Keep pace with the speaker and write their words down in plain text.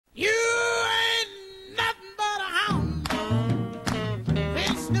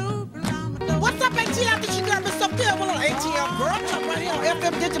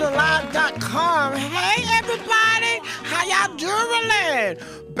fmdigitallive.com. Hey, everybody. How y'all doing?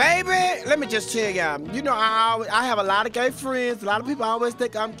 Baby, let me just tell y'all. You know, I have a lot of gay friends. A lot of people always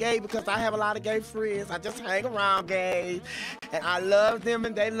think I'm gay because I have a lot of gay friends. I just hang around gays. And I love them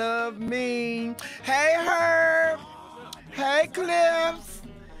and they love me. Hey, Herb. Hey, Clips.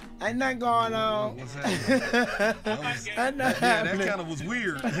 Ain't nothing going on. What's happening? Yeah, that kind of was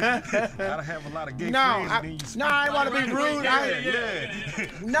weird. Gotta have a lot of gay friends. No, I didn't want to be rude.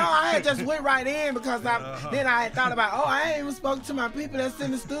 No, I had just went right in because then I had thought about, I ain't even spoken to my people that's in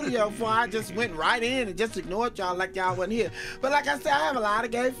the studio before. I just went right in and just ignored y'all like y'all wasn't here. But like I said, I have a lot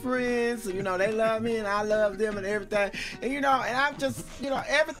of gay friends. So, you know, they love me and I love them and everything. And, you know, and I'm just, you know,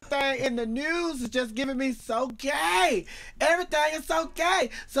 everything in the news is just giving me so gay. Everything is so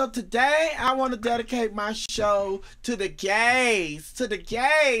gay. So today, I want to dedicate my show to the gays. To the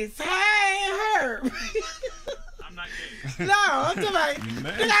gays. Hey, Herb. I'm not gay. No, I'm talking about,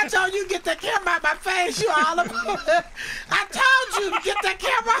 I told you to get that camera out my face. You all about I told you to get that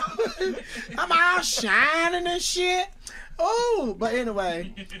camera out. I'm all shining and shit. Oh, but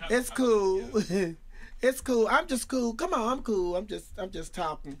anyway, it's cool. It's cool. I'm just cool. Come on, I'm cool. I'm just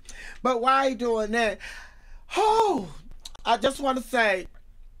talking. But why are you doing that? Oh, I just want to say,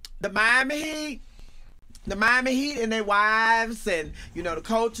 the Miami Heat and their wives and, you know, the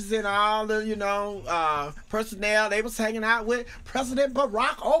coaches and all the, you know, personnel, they was hanging out with President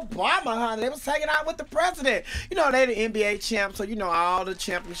Barack Obama, honey. They was hanging out with the president. You know, they the NBA champs, so, you know, all the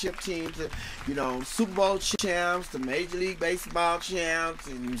championship teams, you know, Super Bowl champs, the Major League Baseball champs,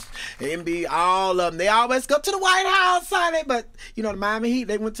 and the NBA, all of them. They always go to the White House, honey. But, you know, the Miami Heat,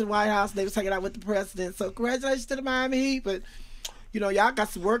 they went to the White House, and they was hanging out with the president. So, congratulations to the Miami Heat, but you know, y'all got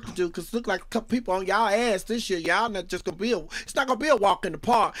some work to do because look like a couple people on y'all ass this year. Y'all not just gonna be it's not gonna be a walk in the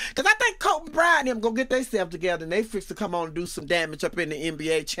park. Because I think Kobe Bryant and them gonna get themselves together and they fix to come on and do some damage up in the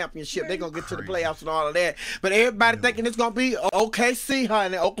NBA championship. They gonna get to the playoffs and all of that. But everybody thinking it's gonna be OKC,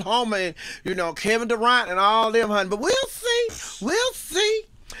 honey, Oklahoma, and you know, Kevin Durant and all them, honey. But we'll see. We'll see.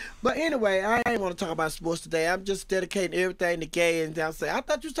 But anyway, I ain't want to talk about sports today. I'm just dedicating everything to gay. And I say, I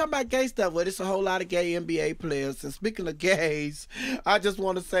thought you was talking about gay stuff. Well, it's a whole lot of gay NBA players. And speaking of gays, I just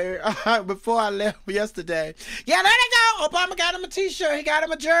want to say, before I left yesterday, yeah, there they go. Obama got him a t-shirt. He got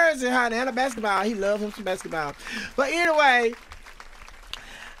him a jersey, honey, and a basketball. He loves him some basketball. But anyway,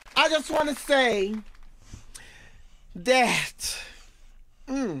 I just want to say that,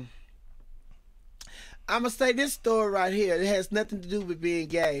 I'm going to say this story right here. It has nothing to do with being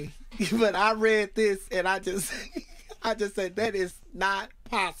gay. But I read this and I just said that is not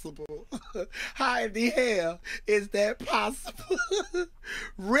possible. How in the hell is that possible?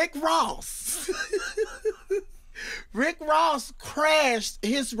 Rick Ross. Rick Ross crashed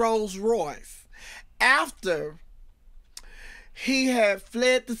his Rolls Royce after he had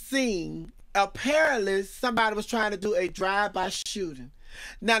fled the scene. Apparently, somebody was trying to do a drive-by shooting.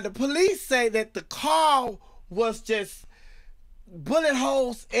 Now, the police say that the car was just bullet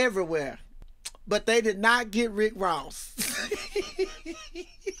holes everywhere, but they did not get Rick Ross.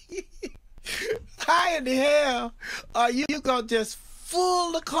 How in the hell are you gonna just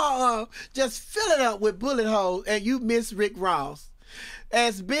fill the car up, just fill it up with bullet holes, and you miss Rick Ross?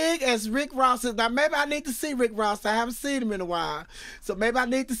 As big as Rick Ross is, now maybe I need to see Rick Ross. I haven't seen him in a while. So maybe I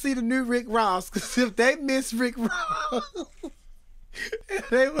need to see the new Rick Ross, because if they miss Rick Ross,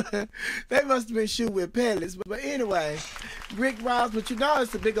 they must have been shooting with pellets. But anyway, Rick Ross, but you know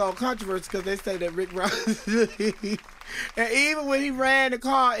it's a big old controversy because they say that Rick Ross, and even when he ran the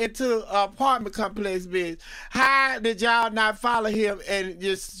car into an apartment complex, bitch, how did y'all not follow him and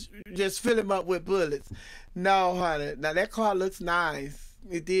just fill him up with bullets? No, honey. Now that car looks nice.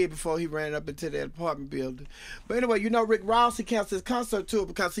 It did before he ran up into that apartment building. But anyway, you know, Rick Ross, he canceled his concert tour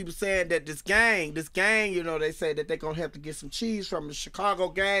because he was saying that this gang, you know, they say that they're going to have to get some cheese from the Chicago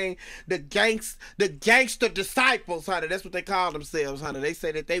gang, the gangster disciples, honey. That's what they call themselves, honey. They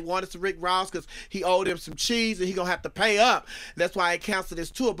say that they wanted some Rick Ross because he owed them some cheese and he going to have to pay up. That's why he canceled his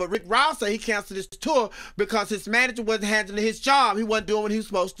tour. But Rick Ross said he canceled his tour because his manager wasn't handling his job. He wasn't doing what he was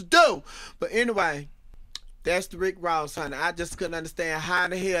supposed to do. But anyway, that's the Rick Ross, honey. I just couldn't understand how in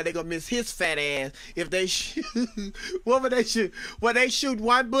the hell they gonna miss his fat ass if they shoot. What would they shoot? Well, they shoot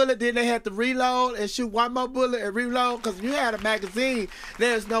one bullet, then they have to reload and shoot one more bullet and reload. Because if you had a magazine,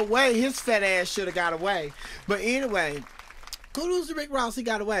 there's no way his fat ass should have got away. But anyway, Kudos to Rick Ross, he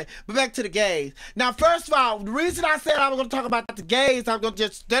got away. But back to the gays. Now, first of all, the reason I said I was going to talk about the gays, I'm going to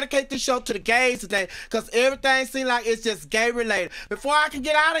just dedicate this show to the gays today, because everything seems like it's just gay related. Before I could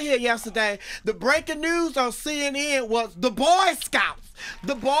get out of here yesterday, the breaking news on CNN was the Boy Scouts.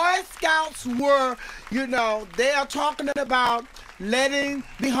 The Boy Scouts were, you know, they are talking about letting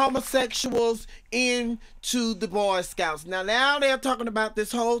the homosexuals into the Boy Scouts. Now they're talking about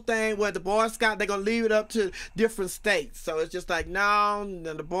this whole thing where the Boy Scouts, they're going to leave it up to different states. So it's just like, no, and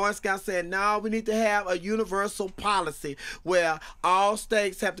the Boy Scouts said, no, we need to have a universal policy where all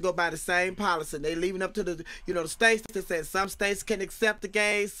states have to go by the same policy. They're leaving up to the, you know, the states that said some states can accept the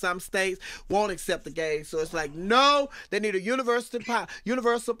gays, some states won't accept the gays. So it's like, no, they need a universal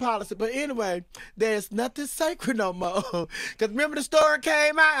policy. But anyway, there's nothing sacred no more. Because remember the story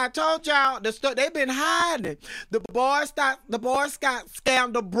came out, I told y'all, the story, they've been hiding. The Boy Scout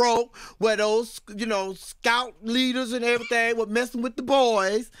scandal broke where those, you know, scout leaders and everything were messing with the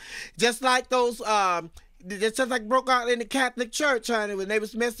boys, just like those just like broke out in the Catholic Church, honey, when they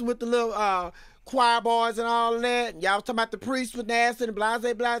was messing with the little choir boys and all of that. And y'all was talking about the priests with nasty and blase.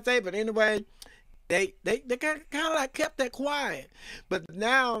 But anyway, they kind of like kept that quiet. But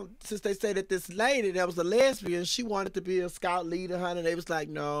now, since they say that this lady that was a lesbian, she wanted to be a scout leader, honey, they was like,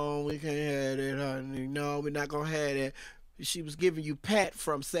 no, we can't have that, honey. No, we're not going to have that. She was giving you Pat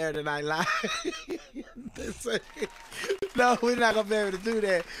from Saturday Night Live. No, we're not going to be able to do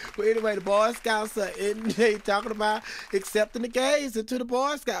that. But anyway, the Boy Scouts are they talking about accepting the gays into the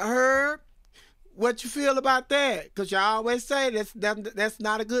Boy Scout. Herb, what you feel about that? Because y'all always say that's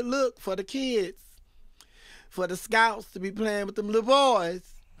not a good look for the kids. For the scouts to be playing with them little boys.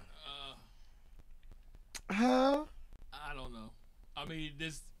 Huh? I don't know. I mean,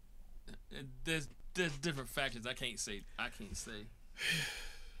 there's different factors. I can't say.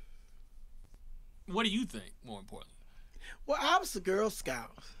 What do you think, more importantly? Well, I was a Girl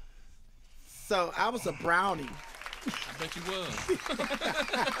Scout. So I was a brownie. I bet you was.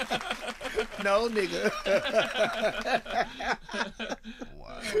 No, nigga.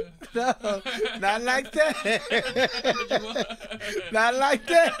 Wow. No, not like that. Not like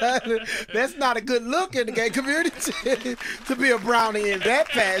that. That's not a good look in the gay community to be a brownie in that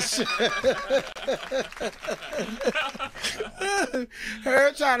fashion.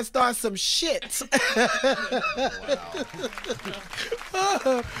 Her trying to start some shit.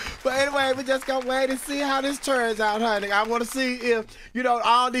 Wow. But anyway, we just gonna wait and see how this turns out, honey. I want to see if, you know,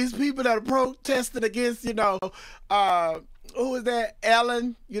 all these people that are protesting against, you know, who is that?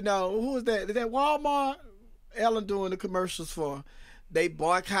 Ellen, you know, who is that? Is that Walmart? Ellen doing the commercials for. They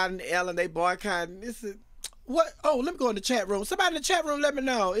boycotting Ellen. They boycotting. This is what? Oh, let me go in the chat room. Somebody in the chat room, let me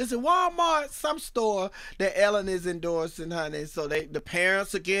know. Is it Walmart? Some store that Ellen is endorsing, honey. So the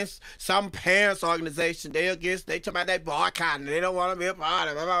parents against some parents organization. They talking about they boycotting. They don't want to be a part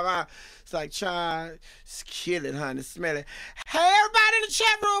of it. Blah, blah, blah. It's like, child, it's killing, honey. Smell it. Hey, everybody in the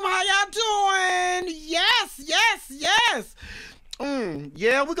chat room, how y'all doing? Yes.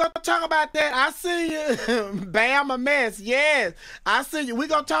 Yeah, we're going to talk about that. I see you. Bam, a mess. Yes, I see you. We're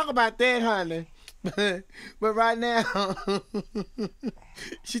going to talk about that, honey. But right now,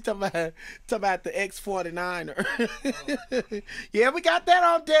 she's talking about the X49er. Yeah, we got that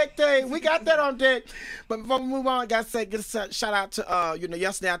on deck, thing. We got that on deck. But before we move on, I got to say, get a shout out to, you know,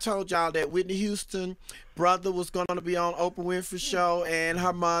 yesterday I told y'all that Whitney Houston brother was going to be on Oprah Winfrey's show and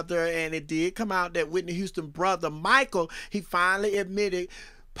her mother, and it did come out that Whitney Houston brother, Michael, he finally admitted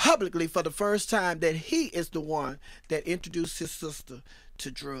publicly for the first time that he is the one that introduced his sister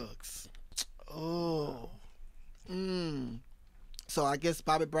to drugs. Oh. So I guess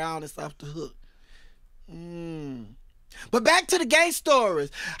Bobby Brown is off the hook. But back to the gay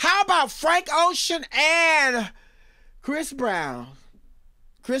stories. How about Frank Ocean and Chris Brown?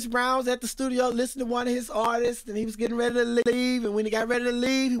 Chris Brown was at the studio listening to one of his artists, and he was getting ready to leave. And when he got ready to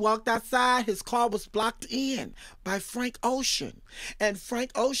leave, he walked outside. His car was blocked in by Frank Ocean. And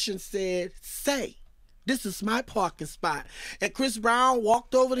Frank Ocean said, "Say, this is my parking spot." And Chris Brown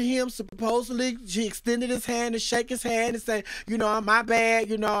walked over to him. Supposedly, she extended his hand to shake his hand and say, you know, my bad,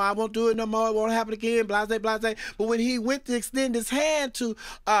 you know, I won't do it no more. It won't happen again, blase, blase. But when he went to extend his hand to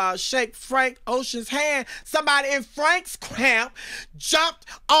shake Frank Ocean's hand, somebody in Frank's camp jumped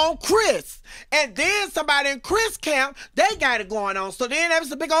on Chris. And then somebody in Chris' camp, they got it going on. So then there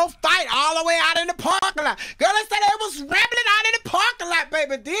was a big old fight all the way out in the parking lot. Girl, they said they was rambling out in the parking lot,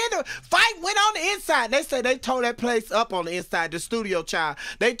 baby. Then the fight went on the inside. They say they tore that place up on the inside, the studio, child.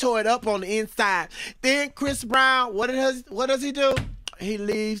 They tore it up on the inside. Then Chris Brown, what does he do? He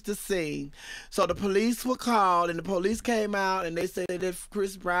leaves the scene. So the police were called, and the police came out, and they said that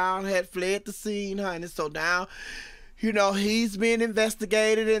Chris Brown had fled the scene, honey. So now You know, he's being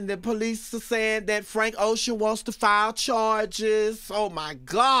investigated, and the police are saying that Frank Ocean wants to file charges. Oh, my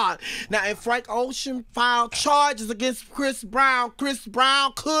God. Now, if Frank Ocean filed charges against Chris Brown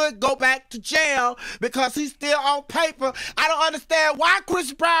could go back to jail because he's still on paper. I don't understand why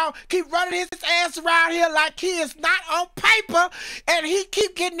Chris Brown keep running his ass around here like he is not on paper, and he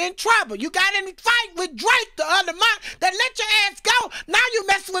keep getting in trouble. You got in a fight with Drake the other month that let your ass go. Now you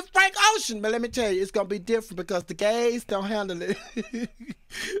messing with Frank Ocean. But let me tell you, it's going to be different because the gays don't handle it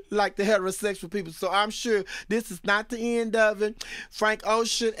like the heterosexual people. So I'm sure this is not the end of it. Frank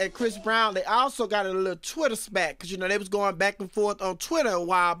Ocean and Chris Brown, they also got a little Twitter spat because, you know, they was going back and forth on Twitter a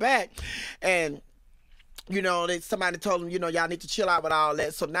while back. And you know, somebody told them, you know, y'all need to chill out with all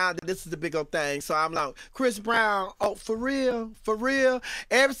that. So now this is the big old thing. So I'm like, Chris Brown, oh, for real? For real?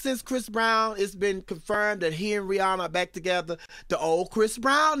 Ever since Chris Brown, it's been confirmed that he and Rihanna are back together. The old Chris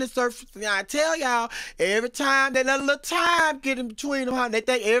Brown is surfacing. I tell y'all, every time they let a little time get in between them, honey, they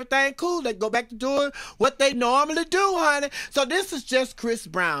think everything cool. They go back to doing what they normally do, honey. So this is just Chris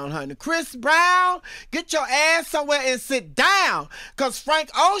Brown, honey. Chris Brown, get your ass somewhere and sit down. Because Frank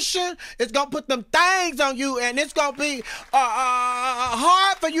Ocean is going to put them things on you, and it's gonna be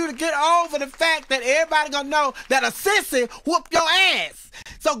hard for you to get over the fact that everybody gonna know that a sissy whoop your ass.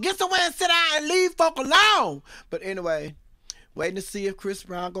 So get somewhere and sit down and leave folk alone. But anyway, waiting to see if Chris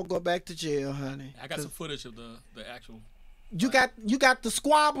Brown gonna go back to jail, honey. I got some footage of the actual. You got the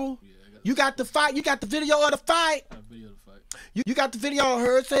squabble. Yeah, you got the fight. You got the video of the fight. I have video of the fight. You got the video of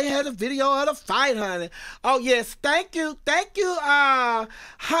her say had a video of the fight, honey. Oh yes, thank you,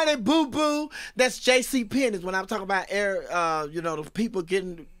 honey boo boo. That's J.C. Penney's. When I'm talking about you know, the people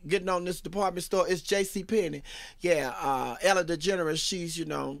getting on this department store, it's J.C. Penney. Yeah, Ella DeGeneres, she's, you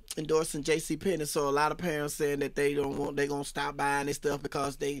know, endorsing J.C. Penney. So a lot of parents saying that they gonna stop buying this stuff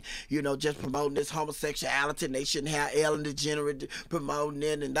because they, you know, just promoting this homosexuality and they shouldn't have Ellen DeGeneres promoting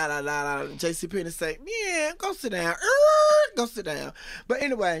it and da da da da. J.C. Penney say, yeah, go sit down. Go sit down. But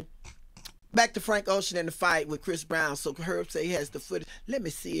anyway, back to Frank Ocean and the fight with Chris Brown. So Herb say he has the footage. Let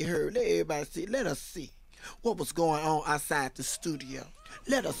me see Herb. Let everybody see. Let us see what was going on outside the studio.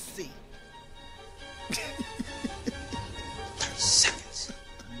 Let us see. 30 seconds.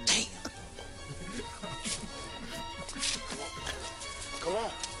 Damn. Come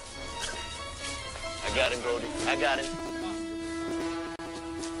on. I got him, Brody. I got him.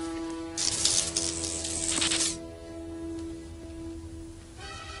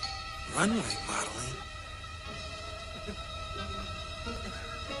 Runway modeling.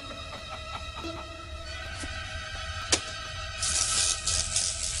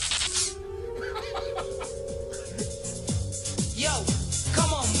 Yo,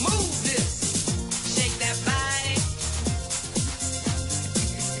 come on, move this. Shake that body.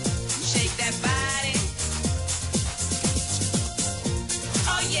 Shake that body.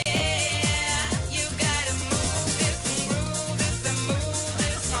 Oh yeah, you gotta move this and groove this and move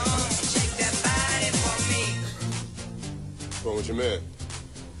this on. Shake that body for me. What's wrong with your man?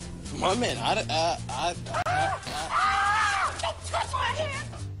 My man, Don't touch my hand!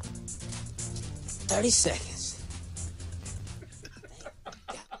 30 seconds.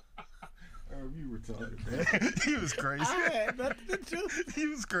 You retarded, man. He was crazy. I had nothing to do. He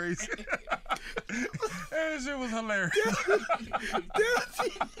was crazy. That shit was hilarious.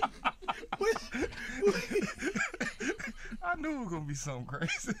 I knew it was gonna be something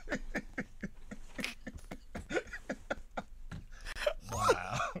crazy.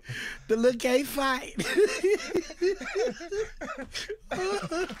 Wow. The little gay fight.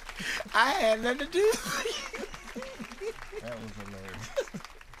 I had nothing to do. That was hilarious.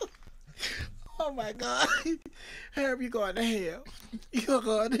 Oh my God. Herb, you going to hell. You're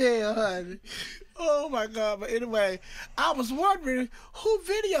going to hell, honey. Oh my God. But anyway, I was wondering who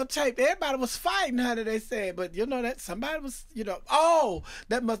videotaped. Everybody was fighting, honey, they said. But you know that somebody was, you know,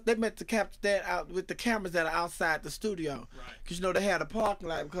 they meant to capture that out with the cameras that are outside the studio. Right. Because you know they had a parking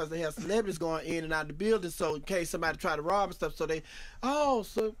lot because they had celebrities going in and out of the building. So in case somebody tried to rob and stuff, so they,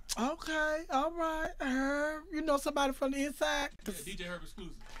 okay, all right, Herb, you know somebody from the inside? Yeah, DJ Herb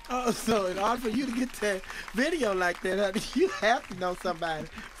exclusive. Oh, so in order for you to get that video like that, honey, you have to know somebody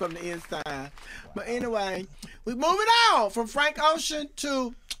from the inside. But anyway, we're moving on from Frank Ocean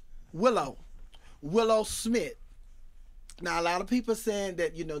to Willow Smith. Now, a lot of people saying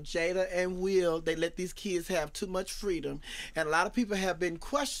that, you know, Jada and Will, they let these kids have too much freedom. And a lot of people have been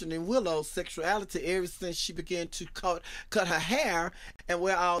questioning Willow's sexuality ever since she began to cut her hair and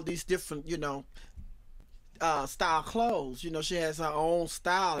wear all these different, you know, style clothes. You know, she has her own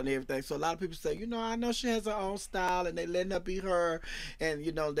style and everything. So a lot of people say, you know, I know she has her own style, and they letting her be her, and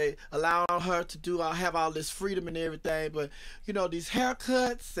you know, they allow her to do have all this freedom and everything. But you know, these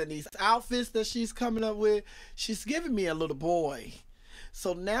haircuts and these outfits that she's coming up with, she's giving me a little boy.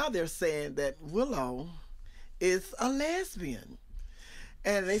 So now they're saying that Willow is a lesbian.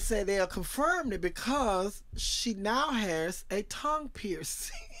 And they say they'll confirm it because she now has a tongue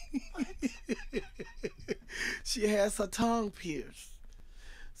piercing. She has her tongue pierced.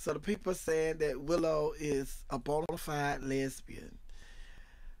 So the people are saying that Willow is a bona fide lesbian.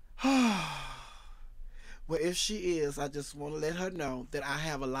 Well, if she is, I just want to let her know that I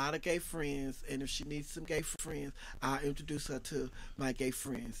have a lot of gay friends, and if she needs some gay friends, I'll introduce her to my gay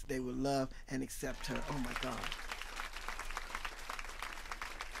friends. They will love and accept her. Oh my God.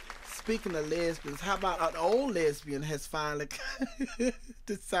 Speaking of lesbians, how about an old lesbian has finally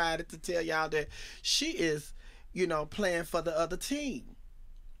decided to tell y'all that she is, you know, playing for the other team.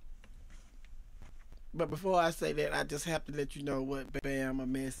 But before I say that, I just have to let you know what Bam a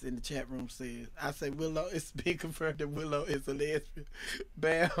mess in the chat room says. I say Willow, it's been confirmed that Willow is a lesbian.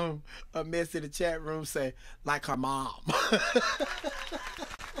 Bam a mess in the chat room say, like her mom.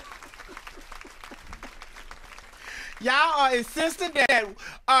 Y'all are insisting that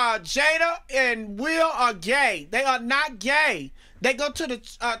Jada and Will are gay. They are not gay. They go to the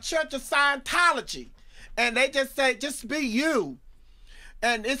Church of Scientology, and they just say, just be you.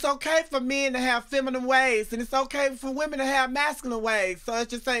 And it's okay for men to have feminine ways, and it's okay for women to have masculine ways. So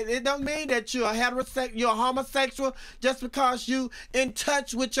it's just saying, it don't mean that you're a heterosexual, you're a homosexual just because you in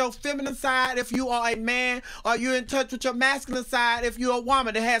touch with your feminine side if you are a man, or you're in touch with your masculine side if you're a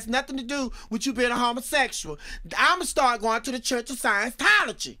woman. It has nothing to do with you being a homosexual. I'm gonna start going to the Church of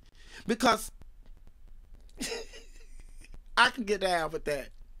Scientology because I can get down with that.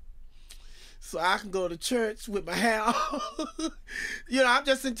 So I can go to church with my hair on. You know, I'm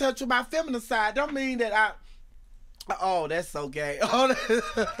just in touch with my feminine side. Don't mean that I... Oh, that's so gay. Oh,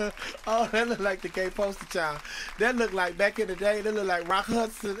 that look like the gay poster child. That look like back in the day, that look like Rock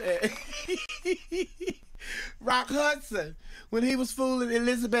Hudson. Rock Hudson, when he was fooling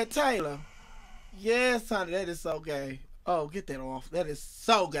Elizabeth Taylor. Yes, honey, that is so gay. Oh, get that off. That is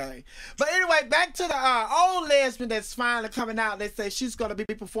so gay. But anyway, back to the old lesbian that's finally coming out. They say she's going to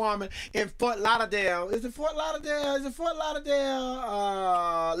be performing in Fort Lauderdale. Is it Fort Lauderdale? Is it Fort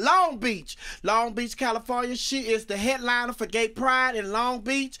Lauderdale? Long Beach. Long Beach, California. She is the headliner for Gay Pride in Long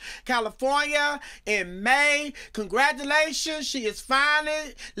Beach, California in May. Congratulations. She is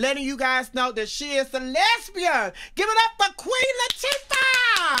finally letting you guys know that she is a lesbian. Give it up for Queen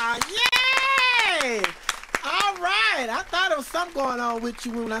Latifah. Yay! All right, I thought there was something going on with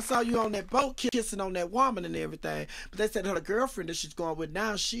you when I saw you on that boat kissing on that woman and everything. But they said her girlfriend that she's going with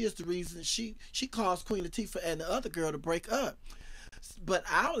now, she is the reason she caused Queen Latifah and the other girl to break up. But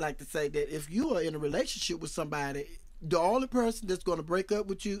I would like to say that if you are in a relationship with somebody, the only person that's going to break up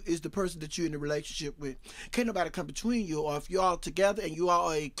with you is the person that you're in a relationship with. Can't nobody come between you. Or if you're all together and you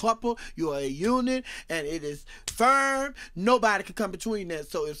are a couple, you are a unit, and it is firm, nobody can come between that.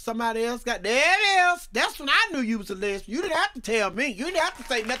 So if somebody else got, there it is. That's when I knew you was a lesbian. You didn't have to tell me. You didn't have to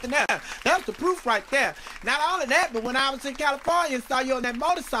say nothing else. That's the proof right there. Not only that, but when I was in California and saw you on that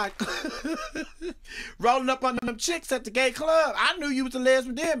motorcycle, rolling up on them chicks at the gay club, I knew you was a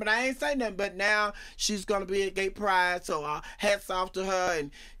lesbian then, but I ain't say nothing. But now she's going to be at Gay Pride. So hats off to her, and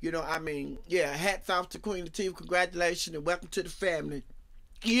you know, I mean, yeah, hats off to Queen Latifah. Congratulations and welcome to the family.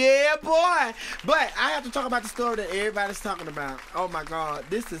 Yeah, boy. But I have to talk about the story that everybody's talking about. Oh my God,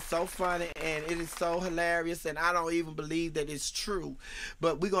 this is so funny and it is so hilarious, and I don't even believe that it's true.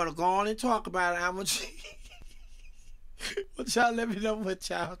 But we're gonna go on and talk about it. I want y'all let me know what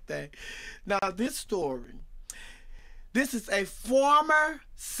y'all think. Now, this story. This is a former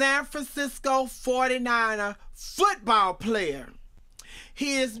San Francisco 49er football player.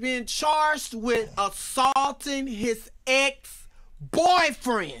 He is being charged with assaulting his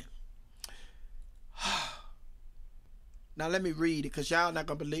ex-boyfriend. Now let me read it because y'all not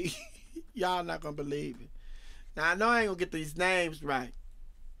going to believe it. Y'all not going to believe it. Now I know I ain't going to get these names right.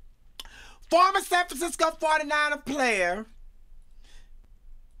 Former San Francisco 49er player.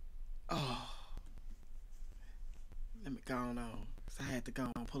 Oh. Let me go on. So I had to go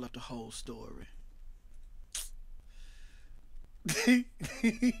on and pull up the whole story.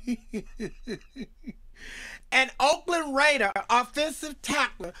 An Oakland Raider offensive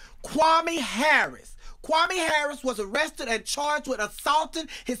tackler, Kwame Harris. Kwame Harris was arrested and charged with assaulting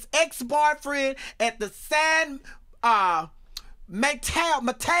his ex-boyfriend at the San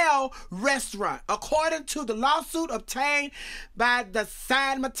Mattel restaurant, according to the lawsuit obtained by the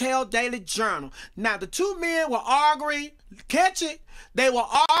San Mateo Daily Journal. Now, the two men were arguing, catch it, they were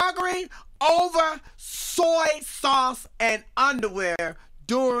arguing over soy sauce and underwear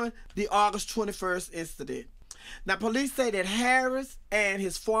during the August 21st incident. Now, police say that Harris and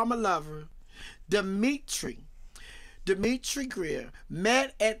his former lover, Dimitri Greer,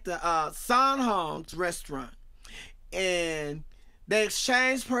 met at the Sun Hong's restaurant, and they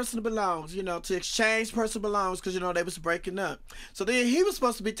exchanged personal belongings, to exchange personal belongings because, they was breaking up. So then he was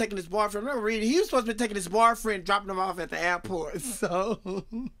supposed to be taking his boyfriend. I remember reading, he was supposed to be taking his boyfriend, dropping him off at the airport. So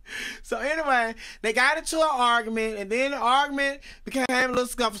anyway, they got into an argument, and then the argument became a little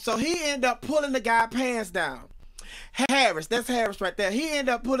scuffle. So he ended up pulling the guy's pants down. Harris, that's Harris right there. He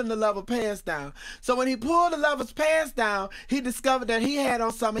ended up pulling the lover's pants down. So when he pulled the lover's pants down, he discovered that he had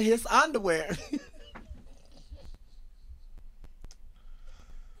on some of his underwear.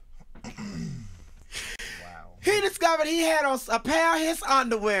 Wow. He discovered he had on a pair of his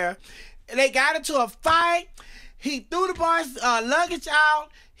underwear. They got into a fight. He threw the boy's luggage out.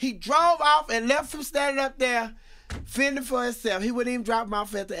 He drove off and left him standing up there fending for himself. He wouldn't even drop him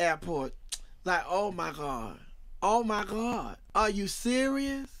off at the airport. Like, oh my God. Oh my God. Are you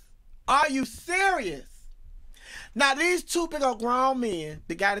serious? Are you serious? Now, these two big old grown men,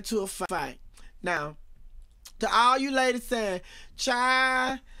 they got into a fight. Now, to all you ladies saying,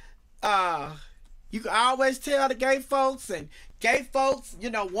 child, you can always tell the gay folks, and gay folks,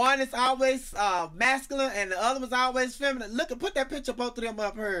 one is always masculine and the other one's always feminine. Look, put that picture of both of them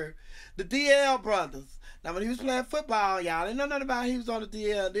up here. The DL brothers. Now, when he was playing football, y'all didn't know nothing about he was on the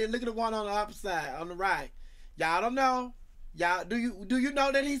DL. Then look at the one on the opposite side, on the right. Y'all don't know. Y'all, do you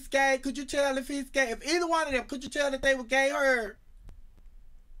know that he's gay? Could you tell if he's gay? If either one of them, could you tell that they were gay or?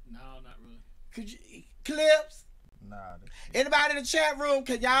 No, not really. Could you, Clips? Nah. Anybody in the chat room,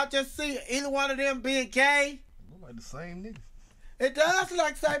 can y'all just see either one of them being gay? Look like the same niggas. It does look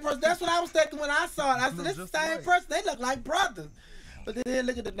like the same person. That's what I was thinking when I saw it. I said, this is the same person. They look like brothers. But then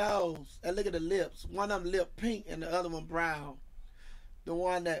look at the nose and look at the lips. One of them lip pink and the other one brown. The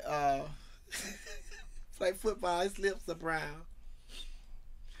one that play football, his lips are brown.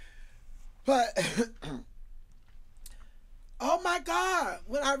 But oh my God,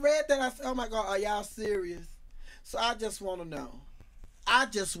 when I read that, I said, oh my God, are y'all serious? So I just want to know. I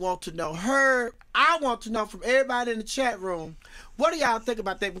just want to know. Herb, I want to know from everybody in the chat room, what do y'all think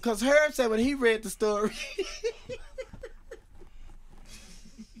about that? Because Herb said when he read the story,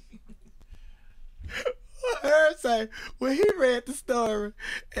 Herb said when he read the story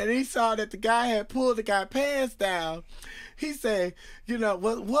and he saw that the guy had pulled the guy's pants down, he said,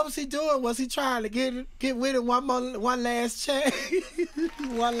 what was he doing? Was he trying to get with him one last chance,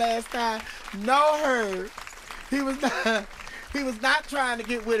 one last time? No, Herb, he was not. He was not trying to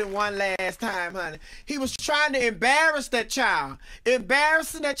get with him one last time, honey. He was trying to embarrass that child,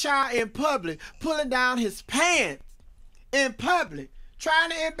 embarrassing that child in public, pulling down his pants in public,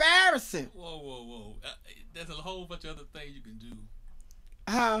 trying to embarrass him. Whoa. There's a whole bunch of other things you can do.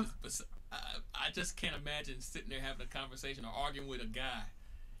 But I just can't imagine sitting there having a conversation or arguing with a guy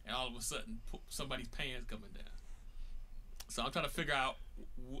and all of a sudden somebody's pants coming down. So I'm trying to figure out,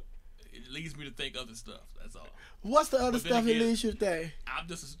 it leads me to think other stuff. That's all. What's the other stuff it leads you to think?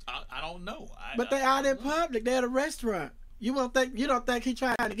 I don't know. But they out in public. They're at a restaurant. You don't think he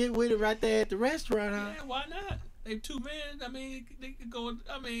trying to get with it right there at the restaurant, huh? Yeah, why not? They two men. I mean, they could go.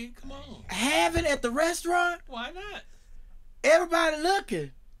 I mean, come on. Have it at the restaurant? Why not? Everybody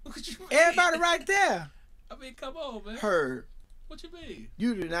looking. What you mean? Everybody right there. I mean, come on, man. Heard. What you mean?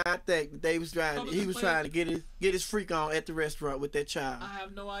 You do not think that he was trying to get his freak on at the restaurant with that child? I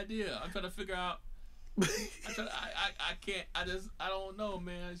have no idea. I'm trying to figure out. I can't. I don't know,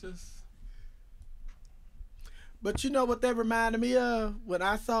 man. It's just. But you know what that reminded me of when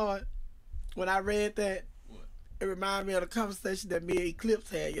I saw it, when I read that. What? It reminded me of the conversation that me and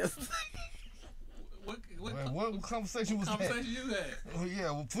Eclipse had yesterday. What conversation was that? Conversation you had? Oh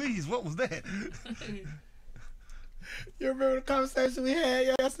yeah, well please, what was that? You remember the conversation we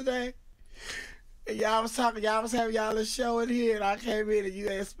had yesterday? And y'all was having y'all a show in here, and I came in and you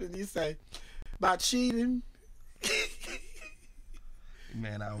asked me, you say about cheating.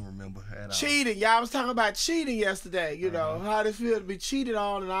 Man, I don't remember at all. Cheating. Y'all was talking about cheating yesterday. How it feel to be cheated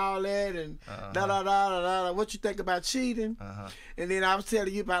on and all that, and da. What you think about cheating? And then I was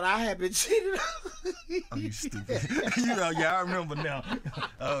telling you about I have been cheated on. Oh, you stupid. Yeah, I remember now.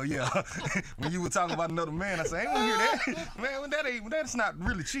 Oh yeah. When you were talking about another man, I said, I ain't want to hear that. Man, that's not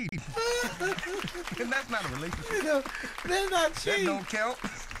really cheating. And that's not a relationship. That's not cheating. That don't count.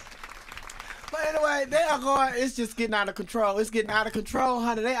 But anyway, they are going. It's just getting out of control. It's getting out of control,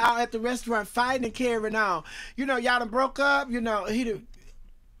 honey. They out at the restaurant fighting and carrying on. You know, y'all done broke up. You know, I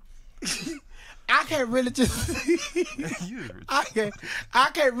can't really just. I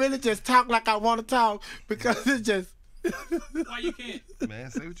can't really just talk like I want to talk because it's just. Why you can't? Man,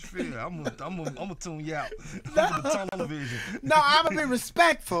 say what you feel. I'm gonna tune you out. I'm gonna tunnel vision. No, I'm gonna be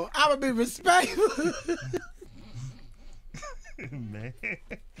respectful. I'm gonna be respectful. Man.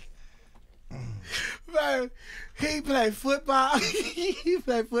 Man, he played football. He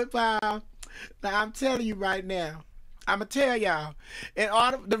played football. Now I'm telling you right now. I'm gonna tell y'all. And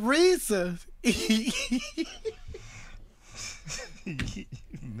all the reasons.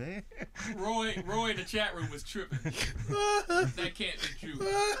 Man. Roy in the chat room was tripping. That can't be true.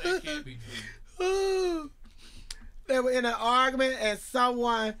 That can't be true. They were in an argument and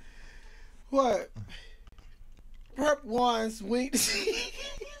someone perp one's weak.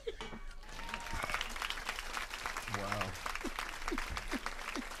 Wow.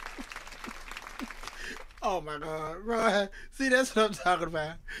 Oh my God, Roy. See, that's what I'm talking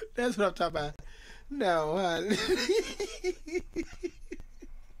about. That's what I'm talking about. No, honey.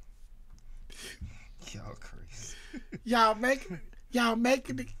 Y'all crazy. Y'all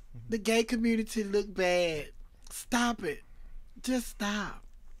making the gay community look bad. Stop it. Just stop.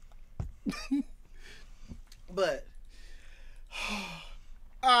 But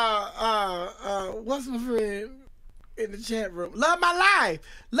what's my friend in the chat room? Love my life.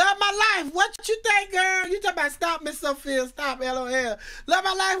 Love my life. What you think, girl? You talking about stop, Miss Sophia, stop, LOL. Love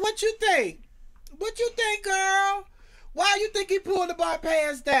my life. What you think? What you think, girl? Why you think he pulled the bar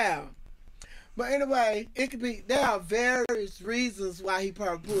pants down? But anyway, it could be, there are various reasons why he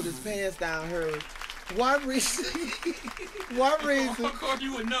probably pulled his pants down, her. One reason. Of course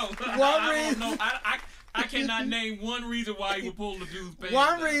you would know. I don't know. I cannot name one reason why he would pull the dude's pants down.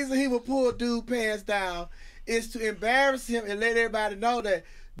 One reason he would pull dude's pants down is to embarrass him and let everybody know that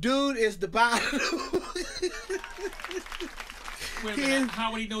dude is the bottom. Wait a minute,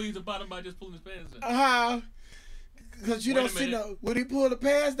 how would he know he's the bottom by just pulling his pants down? Because you don't see no, when he pull the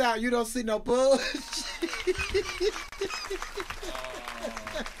pants down, you don't see no bulge.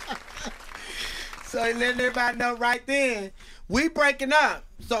 So he letting everybody know right then, we breaking up.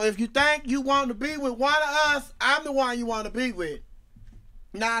 So if you think you want to be with one of us, I'm the one you want to be with,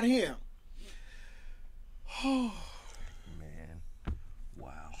 not him. Man,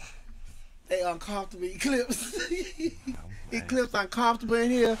 wow. They uncomfortable Eclipse. Eclipse uncomfortable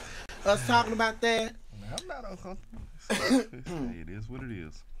in here. Us talking about that. I'm not uncomfortable. It is what it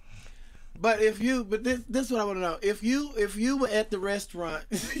is. But this is what I want to know. If you were at the restaurant,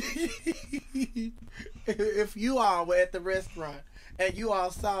 if you all were at the restaurant and you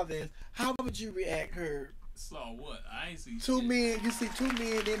all saw this, how would you react, Herb? Saw what? I ain't see two shit. men, you see two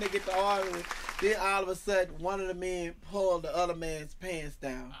men, then they get to arguing, then all of a sudden one of the men pulled the other man's pants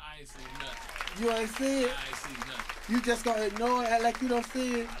down. I ain't seen nothing. You ain't see it? I ain't seen nothing. You just gonna ignore it, act like you don't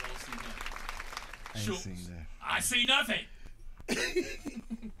see it? I don't see nothing. I ain't seen that. I see nothing.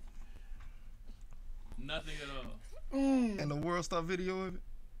 Nothing at all. And the World Star video of it?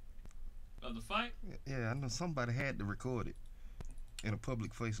 Of the fight? Yeah, I know somebody had to record it in a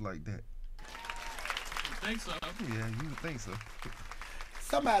public place like that. You think so? Yeah, you would think so.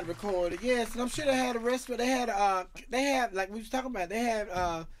 Somebody recorded, yes, and I'm sure they had a restaurant. They had like we was talking about. They had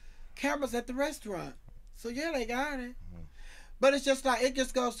cameras at the restaurant, so yeah, they got it. But it's just like, it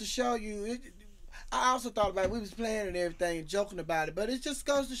just goes to show you. I also thought about it. We was playing and everything, joking about it, but it just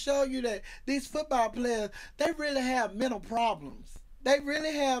goes to show you that these football players, they really have mental problems. They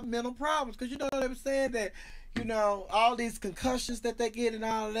really have mental problems, because you know they were saying that, you know, all these concussions that they get and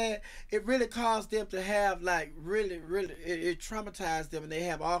all of that, it really caused them to have, like, really, it traumatized them, and they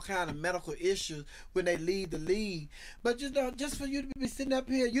have all kind of medical issues when they leave the league. But, you know, just for you to be sitting up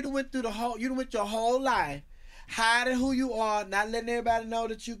here, you done went your whole life hiding who you are, not letting everybody know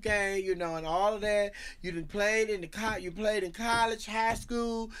that you gay, you know, and all of that. You done played in college, high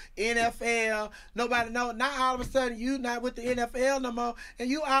school, NFL. Nobody know. Now all of a sudden you not with the NFL no more, and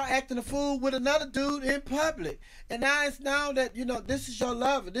you out acting a fool with another dude in public. And now it's now that, you know, this is your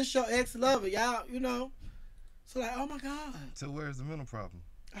lover, this is your ex-lover, y'all, you know. So like, oh my God. So where's the mental problem?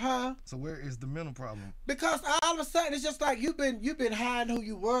 Huh? So where is the mental problem? Because all of a sudden it's just like you've been hiding who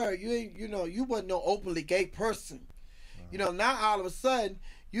you were. You ain't, you know, you wasn't no openly gay person. You know, now all of a sudden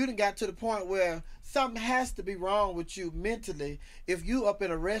you done got to the point where something has to be wrong with you mentally if you up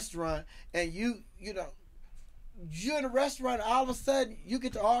in a restaurant and you know, you're in a restaurant, all of a sudden you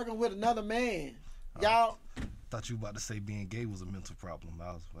get to arguing with another man. Y'all thought you about to say being gay was a mental problem.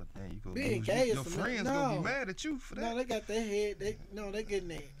 I was like, damn, you go being lose. gay Your is friends gonna be mad at you for that. No, they got their head. They getting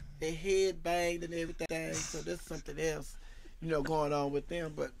there. Their head banged and everything. So there's something else, going on with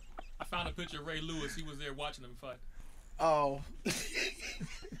them. But I found a picture of Ray Lewis. He was there watching them fight. oh.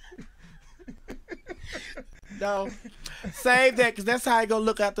 No. Save that, because that's how he going to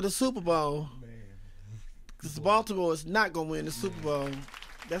look after the Super Bowl. Because Baltimore is not going to win the Super Bowl.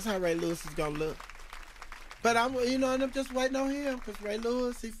 That's how Ray Lewis is going to look. But I'm just waiting on him, because Ray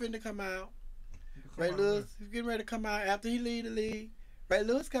Lewis, he finna come out. Ray Lewis, he's getting ready to come out after he leave the league. Ray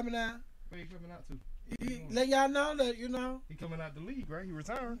Lewis coming out. Where he coming out to? Let y'all know that, He coming out the league, right? He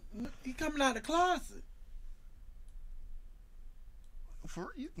returned. He coming out the closet.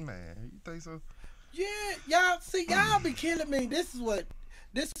 For you, man, you think so? Yeah, y'all be killing me. This is what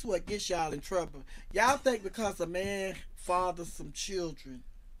gets y'all in trouble. Y'all think because a man fathers some children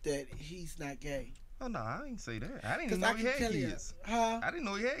that he's not gay. Oh no, I didn't say that. I didn't even know he had kids. I didn't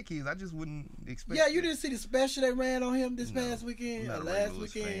know he had kids. I just wouldn't expect. Yeah, you didn't see the special they ran on him this past weekend or last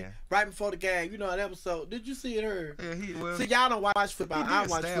weekend, fan. Right before the game. An episode. Did you see it? Her? Yeah, see, y'all don't watch football. I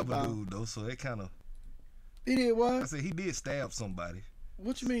watch stab football. A dude though, so it kind of. He did what? I said he did stab somebody.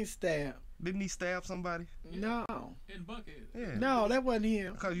 What you mean stab? Didn't he stab somebody? No. In Buckhead. Yeah. No, that wasn't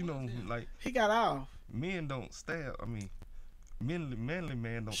him. Because like he got off. Men don't stab. I mean, manly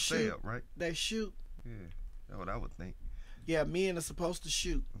men don't shoot. Stab, right? They shoot. Yeah. That's what I would think. Yeah, men are supposed to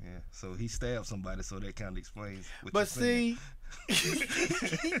shoot. Yeah, so he stabbed somebody, so that kind of explains what but see,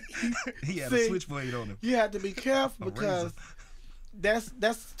 he had a switchblade on him. You have to be careful because that's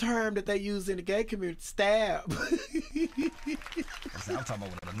the term that they use in the gay community, stab. I'm talking about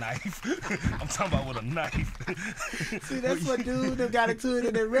with a knife. I'm talking about with a knife. See, that's what dude got into it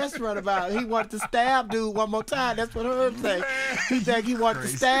in the restaurant about. He wanted to stab dude one more time. That's what Herb said. He think he wanted to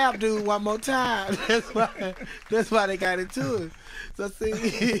stab dude one more time. That's why they got into it. So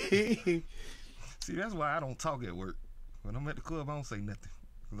see, that's why I don't talk at work. When I'm at the club, I don't say nothing.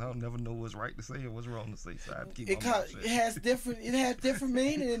 Cause I don't never know what's right to say or what's wrong to say. So I keep my mouth shut. It has different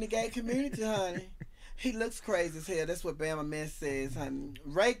meaning in the gay community, honey. He looks crazy as hell. That's what Bama Man says, honey.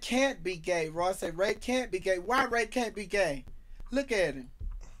 Ray can't be gay. Ross said Ray can't be gay. Why Ray can't be gay? Look at him.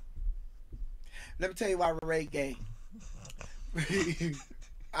 Let me tell you why Ray gay.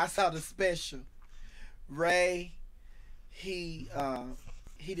 I saw the special. Ray, he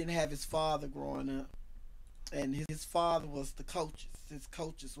didn't have his father growing up, and his father was the coaches. His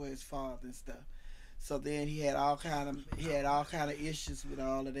coaches were his father and stuff. So then he had all kind of issues with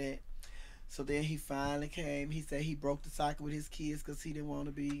all of that. So then he finally came. He said he broke the cycle with his kids because he didn't want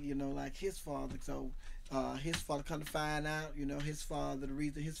to be, like his father. So his father come to find out, his father, the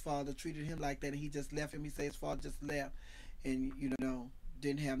reason his father treated him like that, and he just left him. He said his father just left, and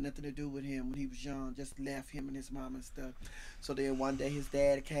didn't have nothing to do with him when he was young, just left him and his mom and stuff. So then one day his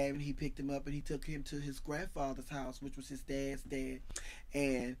dad came and he picked him up and he took him to his grandfather's house, which was his dad's dad.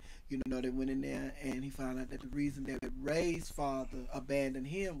 And they went in there and he found out that the reason that Ray's father abandoned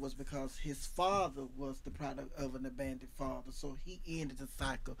him was because his father was the product of an abandoned father. So he ended the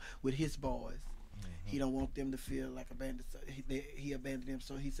cycle with his boys. He don't want them to feel like abandoned. So he abandoned them.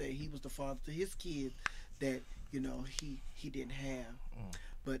 So he said he was the father to his kids that he didn't have.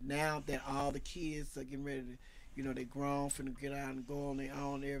 But now that all the kids are getting ready to, they grown, finna get out and go on their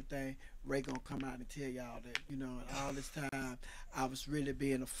own and everything, Ray gonna come out and tell y'all that, and all this time I was really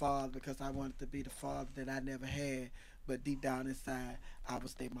being a father because I wanted to be the father that I never had, but deep down inside I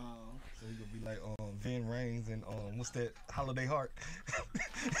was their mom. So he gonna be like Vin Raines and what's that, Holiday Heart?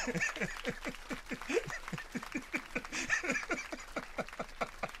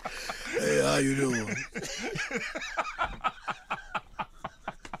 Hey, how you doing?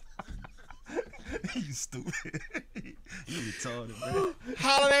 You stupid. You retarded, man.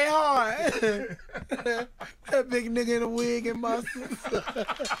 Holiday Heart. That big nigga in a wig and muscles.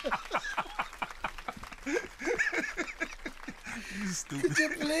 You stupid. Could you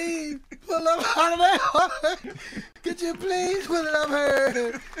please pull up Holiday Heart? Could you please pull it up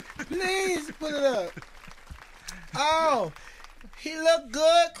her? Please pull it up. Oh, he look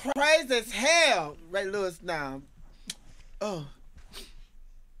good, crazy as hell. Ray Lewis now. Oh.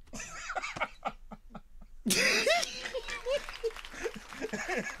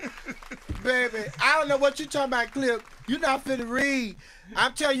 Baby, I don't know what you talking about, Clip. You're not finna read.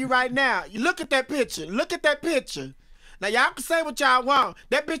 I'm telling you right now. You look at that picture. Look at that picture. Now y'all can say what y'all want.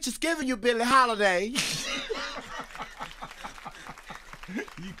 That bitch is giving you Billie Holiday.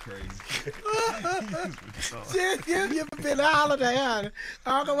 You crazy. She's giving you Billie Holiday, honey.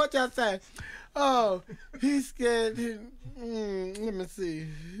 I don't know what y'all say. Oh, he's scared. Let me see.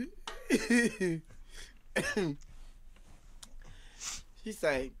 She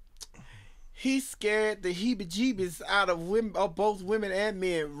say He scared the heebie-jeebies out of women, of both women and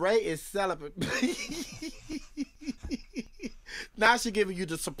men. Ray is celibate. Now she giving you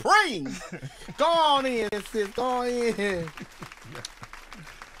the supreme. Go on in, sis. Go in.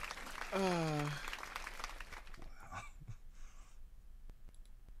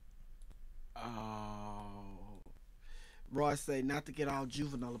 Roy say not to get all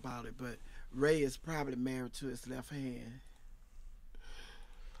juvenile about it, but Ray is probably married to his left hand.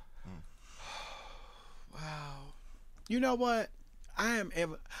 Wow. You know what? I am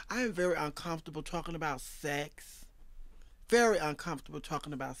very uncomfortable talking about sex. Very uncomfortable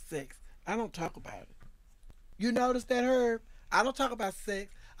talking about sex. I don't talk about it. You notice that, Herb? I don't talk about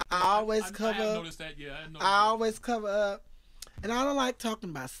sex. I always cover up. I noticed that, yeah. I always cover up. And I don't like talking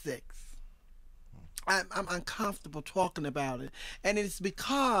about sex. I'm uncomfortable talking about it, and it's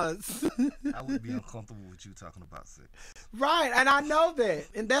because I would be uncomfortable with you talking about sex. Right, and I know that,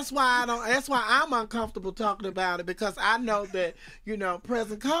 and that's why I don't. That's why I'm uncomfortable talking about it, because I know that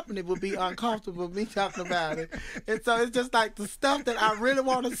present company would be uncomfortable with me talking about it, and so it's just like the stuff that I really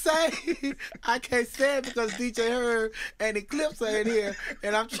want to say, I can't say it because DJ Herb and Eclipse are in here,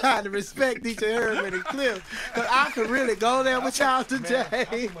 and I'm trying to respect DJ Herb and Eclipse, because I could really go there with y'all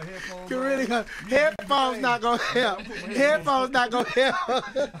today. Could really go. Headphones not gonna help. Headphones not gonna help.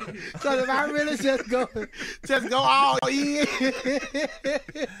 Because if I really just go all in,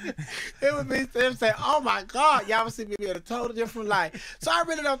 it would be them say, "Oh my God, y'all would see me in a total different light." So I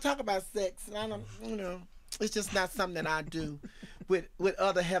really don't talk about sex. And I don't, it's just not something that I do with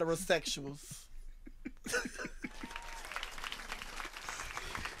other heterosexuals.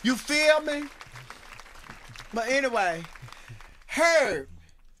 You feel me? But anyway, Herb.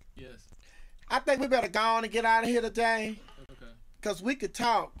 Yes. I think we better go on and get out of here today. Okay. Because we could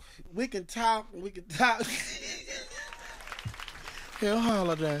talk. We can talk. Here,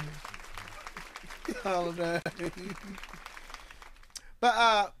 holiday. Holiday.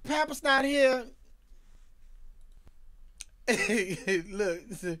 But Papa's not here. Look,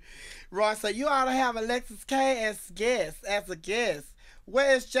 Roy said, you ought to have Alexis K as a guest.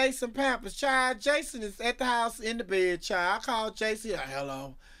 Where's Jason Pampers? Child, Jason is at the house in the bed, child. I called Jason.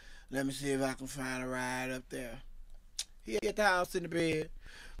 Hello. Let me see if I can find a ride up there. He at the house in the bed.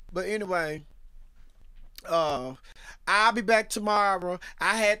 But anyway, I'll be back tomorrow.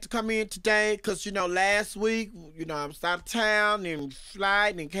 I had to come in today because, last week, I was out of town and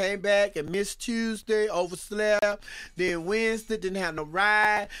flight and came back and missed Tuesday, overslept. Then Wednesday, didn't have no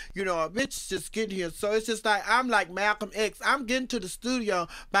ride. A bitch just getting here. So it's just like, I'm like Malcolm X. I'm getting to the studio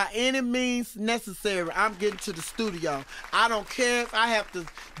by any means necessary. I'm getting to the studio. I don't care if I have to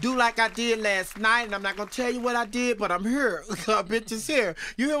do like I did last night, and I'm not going to tell you what I did, but I'm here. A bitch is here.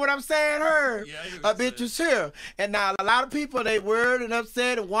 You hear what I'm saying, her? Yeah, I hear A what you're bitch is here. And now a lot of people, they worried and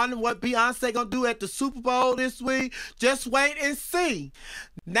upset and wondering what Beyonce gonna do at the Super Bowl this week. Just wait and see.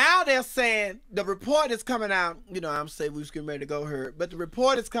 Now they're saying, the report is coming out, I'm saying we was getting ready to go here, but the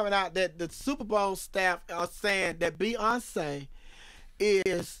report is coming out that the Super Bowl staff are saying that Beyonce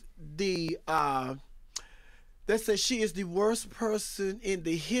is the they say she is the worst person in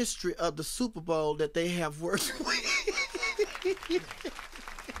the history of the Super Bowl that they have worked with.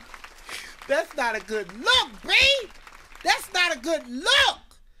 That's not a good look, B. That's not a good look.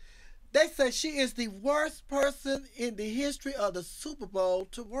 They say she is the worst person in the history of the Super Bowl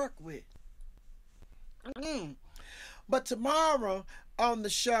to work with. But tomorrow on the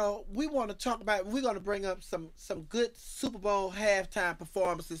show, we want to talk about, we're going to bring up some good Super Bowl halftime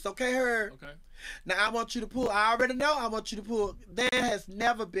performances. Okay, Herb? Okay. Now, I want you to pull, I already know, I want you to pull, there has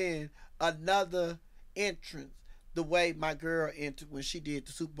never been another entrance the way my girl entered when she did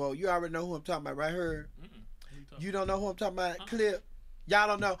the Super Bowl. You already know who I'm talking about, right, Herb? You don't know who I'm talking about, Clip? Y'all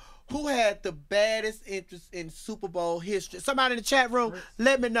don't know. Who had the baddest entrance in Super Bowl history? Somebody in the chat room,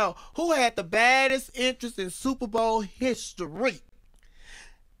 let me know. Who had the baddest entrance in Super Bowl history?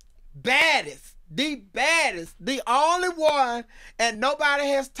 Baddest. The baddest. The only one, and nobody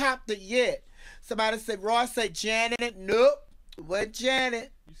has topped it yet. Somebody said, Roy said Janet. Nope. What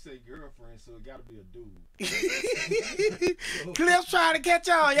Janet? You say girlfriend, so it gotta be a dude. Clip's trying to catch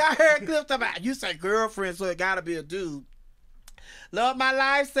on. Y'all heard Clip talking about, you say girlfriend, so it gotta be a dude. Love My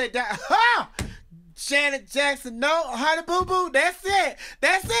Life said that. Ha! Janet Jackson, no. Honey Boo Boo, that's it.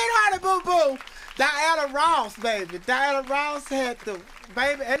 That's it, Honey Boo Boo. Diana Ross, baby. Diana Ross had the,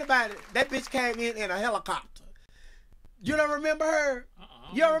 baby, anybody, that bitch came in a helicopter. You don't remember her?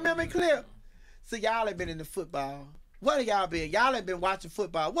 You don't remember Clip? So y'all ain't been in the football. What have y'all been? Y'all ain't been watching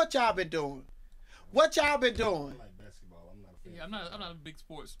football. What y'all been doing? What y'all been doing? I like basketball. I'm not a fan. Yeah, I'm not a big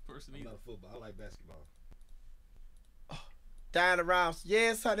sports person I'm either. not a football. I like basketball. Diana Ross.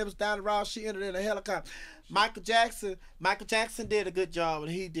 Yes, honey, it was Diana Ross. She entered in a helicopter. Michael Jackson did a good job when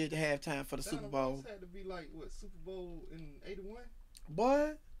he did the halftime for the Super Bowl. Ross had to be like, what, Super Bowl in 81?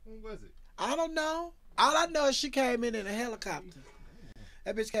 Boy, When was it? I don't know. All I know is she came in a helicopter.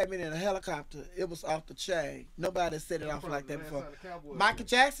 That bitch came in a helicopter. It was off the chain. Nobody set it off like that before. Michael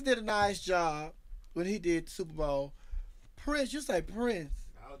Jackson did a nice job when he did Super Bowl. Prince, you say Prince.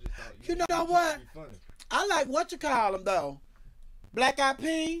 You know what? I like what you call him though. Black Eyed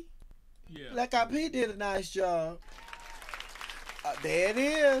Peas. Yeah. Black Eyed Peas did a nice job. There it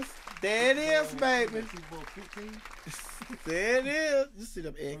is. There it is, baby. There it is. You see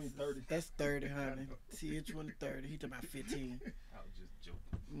them X. That's 30, honey. See, it's 30. He talking about 15. I was just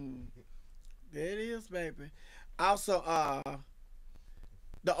joking. There it is, baby. Also,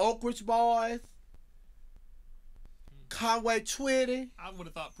 the Oak Ridge Boys. Conway Twitty. I would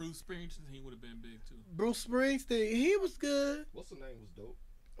have thought Bruce Springsteen, he would have been big too. Bruce Springsteen. He was good. What's the name was dope?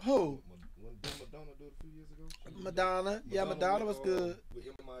 Who? When Madonna do it a few years ago? Madonna. Yeah, Madonna was good. With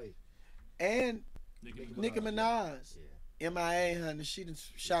MIA. And Nicki Minaj. Minaj. Yeah. MIA, honey. She done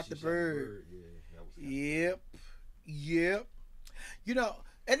shot the bird. Yeah, that was Yep. You know,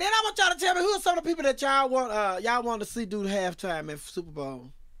 and then I want y'all to tell me who are some of the people that y'all want to see do the halftime at Super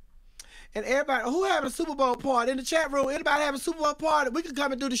Bowl. And everybody who having a Super Bowl party in the chat room, anybody having a Super Bowl party, we can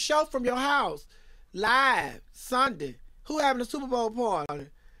come and do the show from your house live Sunday. Who having a Super Bowl party?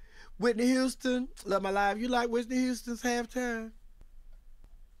 Whitney Houston, Love My Life. You like Whitney Houston's halftime?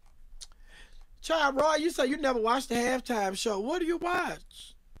 Child Roy, you say you never watched the halftime show. What do you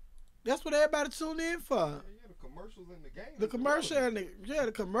watch? That's what everybody tune in for. Yeah, the commercials in the game. The commercial and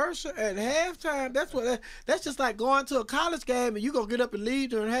the commercial and halftime. That's just like going to a college game and you gonna get up and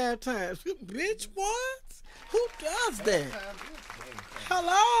leave during halftime. Bitch, what? Who does that?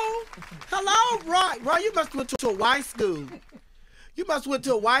 Hello, Roy, you must went to a white school. You must went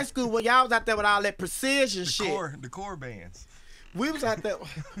to a white school when y'all was out there with all that precision shit. The core bands. We was out there.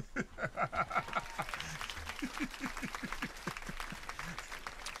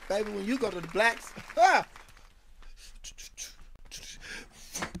 Baby, when you go to the blacks, I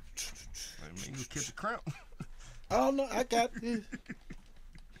mean, you catch a cramp. oh no, I got this.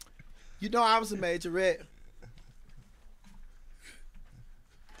 You know I was a majorette.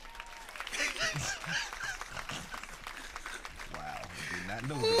 Wow, I did not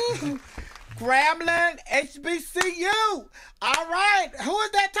know that. Grambling, HBCU. All right, who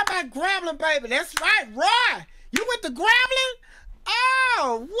is that talking about Grambling, baby? That's right, Roy. You went to Grambling?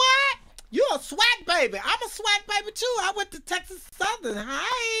 Oh, what? You a swag baby. I'm a swag baby too. I went to Texas Southern.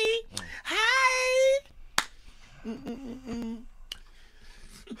 Hi.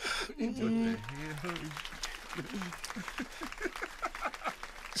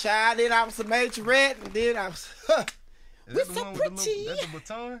 Child, then I was a majorette, and then I was, Is we that the so one with the pretty. little, that's the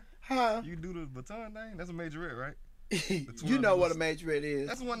baton? Huh? You do the baton thing? That's a majorette, right? You know what a majorette is.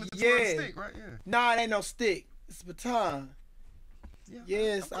 That's the one that's yeah. the stick, right? Yeah. No, it ain't no stick. It's a baton. Yeah,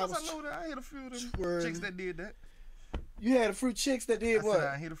 Yes, of I course was I know that. I hit a few of them twirling. chicks that did that. You had a few chicks that did I what? said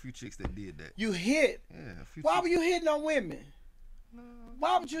I hit a few chicks that did that. You hit. Yeah, a few. Why chicks. were you hitting on women? No,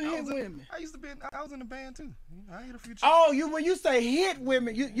 Why would you I hit was in- women? I used to be. I was in the band too. I hit a few chicks. Oh, you when you say hit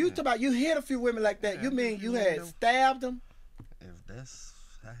women, you talk about you hit a few women like that. Yeah, You I mean hit you a few had women. stabbed them? If that's,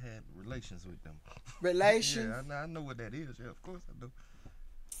 I had relations with them. Relations? Yeah, I know what that is. Yeah, of course I do.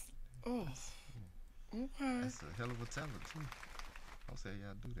 Oh. Okay. That's a hell of a talent too. I'll say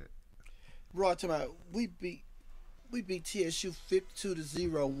y'all do that. Roy, talking about we beat TSU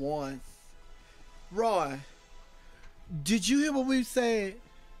 52-0 Roy, did you hear what we said?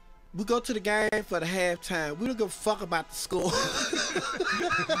 We go to the game for the halftime. We don't give a fuck about the score.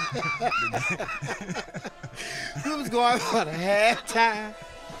 We was going for the halftime.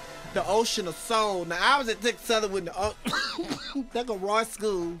 The Ocean of Soul. Now I was at Texas Southern with the that go Roy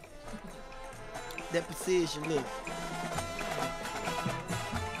School. That precision, look.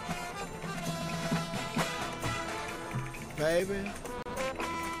 Baby,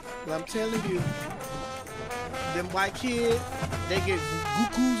 but I'm telling you, them white kids, they get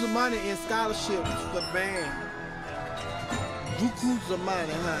bukus of money in scholarships for the band. Bukus of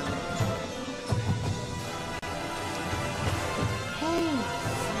money, honey.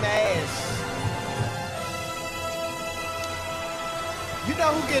 Smash. You know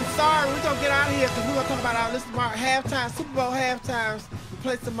who getting sorry? We're gonna get out of here because we're gonna talk about our list of our halftime, Super Bowl halftimes. We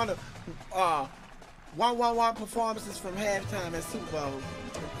play some other 1-1-1 performances from halftime at Super Bowl.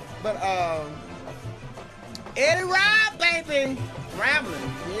 But Eddie Rock, baby.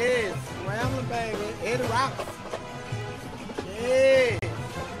 Rambling. Yes, Rambling, baby. Eddie Rock. Yeah.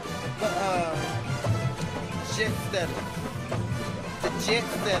 But Jet Study. jet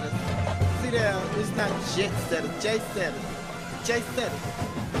setters. See there, it's not jet setters, J setters. J setters.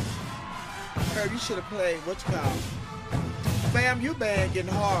 Herb, you should have played, what you call it? Fam, you band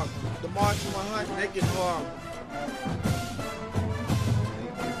getting hard. The March 100, they getting hard.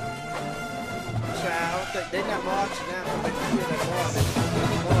 I don't think they not marching now, but they feel that march.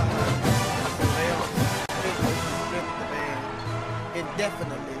 They the band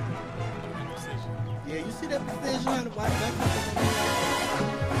indefinitely. Yeah, you see that precision on the white back?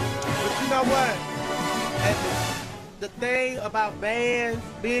 But you know what? And the thing about bands,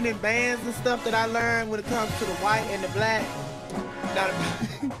 being in bands and stuff that I learned when it comes to the white and the black, now the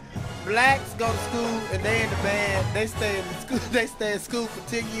blacks go to school and they in the band, they stay in school, they stay in school for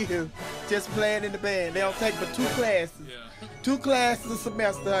 10 years just playing in the band. They don't take but 2 classes. Yeah. 2 classes a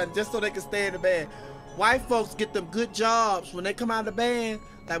semester just so they can stay in the band. White folks get them good jobs when they come out of the band.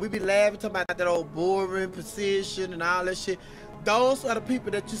 Like we be laughing talking about that old boring precision and all that shit. Those are the people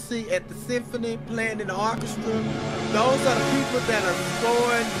that you see at the symphony playing in the orchestra. Those are the people that are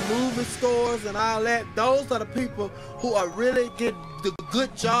scoring movie scores and all that. Those are the people who are really getting the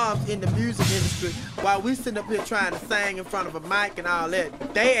good jobs in the music industry while we sitting up here trying to sing in front of a mic and all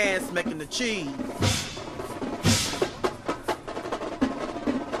that. They ass making the cheese.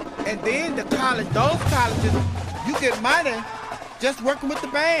 And then the college, those colleges, you get money just working with the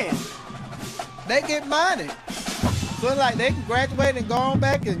band. They get money. So it's like they can graduate and go on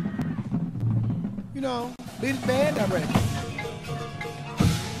back and, you know, be the band director.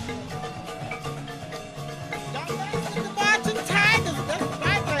 The Marching Tigers, that's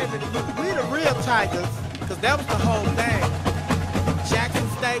right, baby. We the real Tigers, because that was the whole thing. Jackson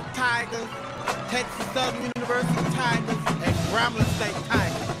State Tigers, Texas Southern University Tigers, and Grambling State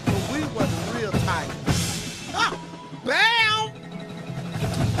Tigers. But we were the real Tigers. Ah, bam!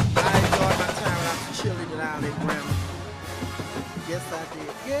 I enjoyed my time when I was cheerleading out at Grambling. Yes, I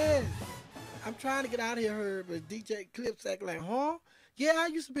did. Yes. I'm trying to get out of here, Herb, but DJ Clips acting like, huh? Yeah, I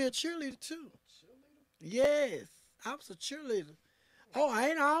used to be a cheerleader, too. Yes, I was a cheerleader. Oh, I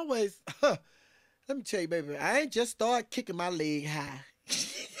ain't always. Let me tell you, baby, I ain't just started kicking my leg high.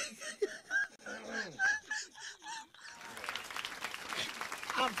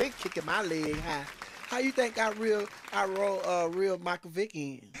 I've been kicking my leg high. How you think I roll Michael Vick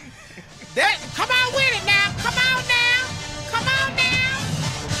in? That, come on with it now. Come on now. Come on now.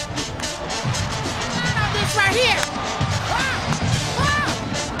 Come on, this right here. Come on now.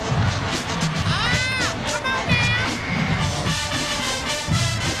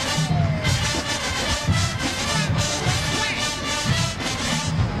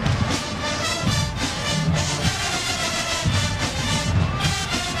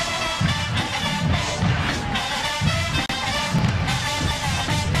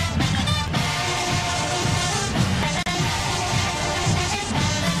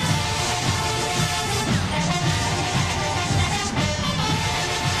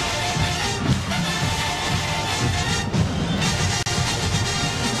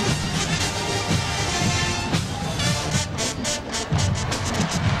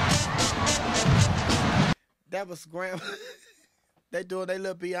 That was Grandma. They doing their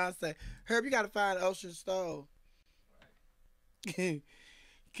little Beyonce. Herb, you gotta find Ocean Stove. Can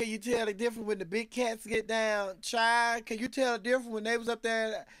you tell the difference when the big cats get down? Child, can you tell the difference when they was up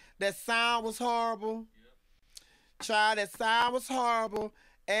there? That sound was horrible. Yep. Child, that sound was horrible.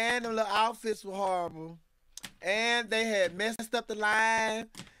 And the little outfits were horrible. And they had messed up the line.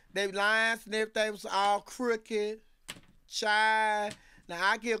 Their lines and everything was all crooked. Child. Now,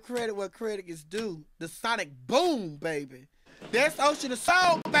 I give credit where credit is due. The sonic boom, baby. That's Ocean of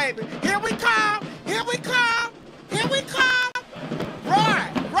Soul, baby. Here we come. Here we come. Here we come.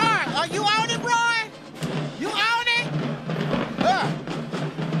 Roy, are you on it, Roy? You on it?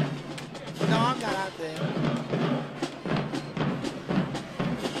 No, I'm not out there.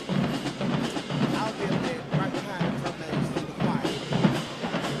 I'll be up there right behind the drum majors in the choir.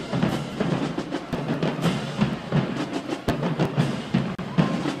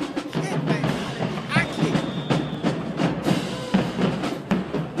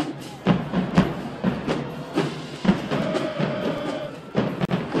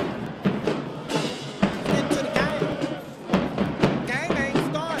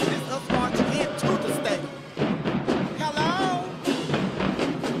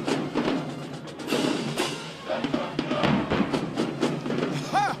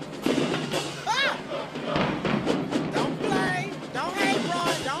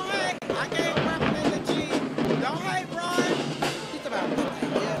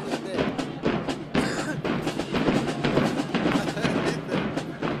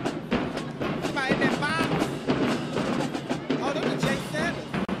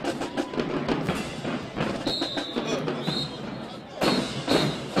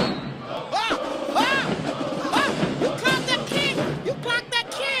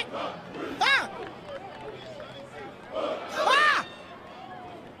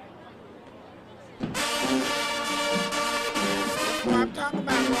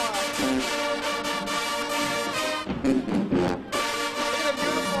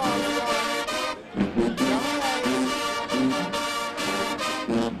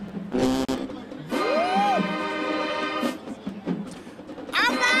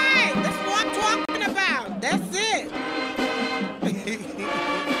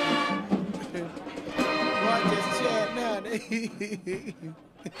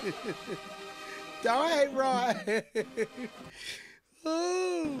 Don't hate, Roy.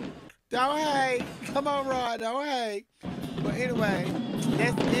 Ooh. Don't hate. Come on, Roy. Don't hate. But anyway,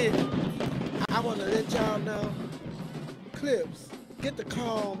 that's it. I want to let y'all know. Clips. Get the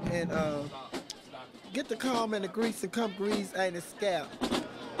comb and the grease and come grease ain't a scalp.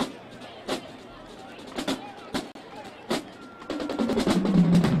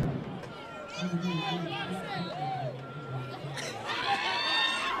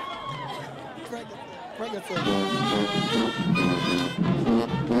 Bring it to